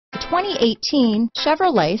2018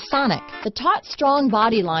 Chevrolet Sonic. The taut, strong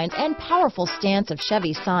body lines and powerful stance of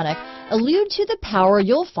Chevy Sonic allude to the power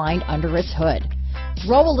you'll find under its hood.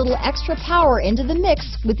 Throw a little extra power into the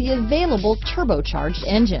mix with the available turbocharged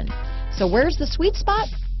engine. So where's the sweet spot?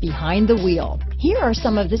 Behind the wheel. Here are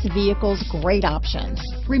some of this vehicle's great options: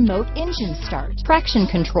 remote engine start, traction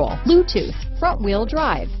control, Bluetooth, front wheel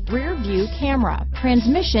drive, rear view camera,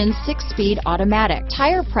 transmission 6-speed automatic,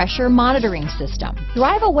 tire pressure monitoring system.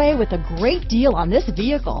 Drive away with a great deal on this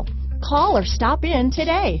vehicle. Call or stop in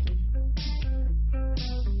today.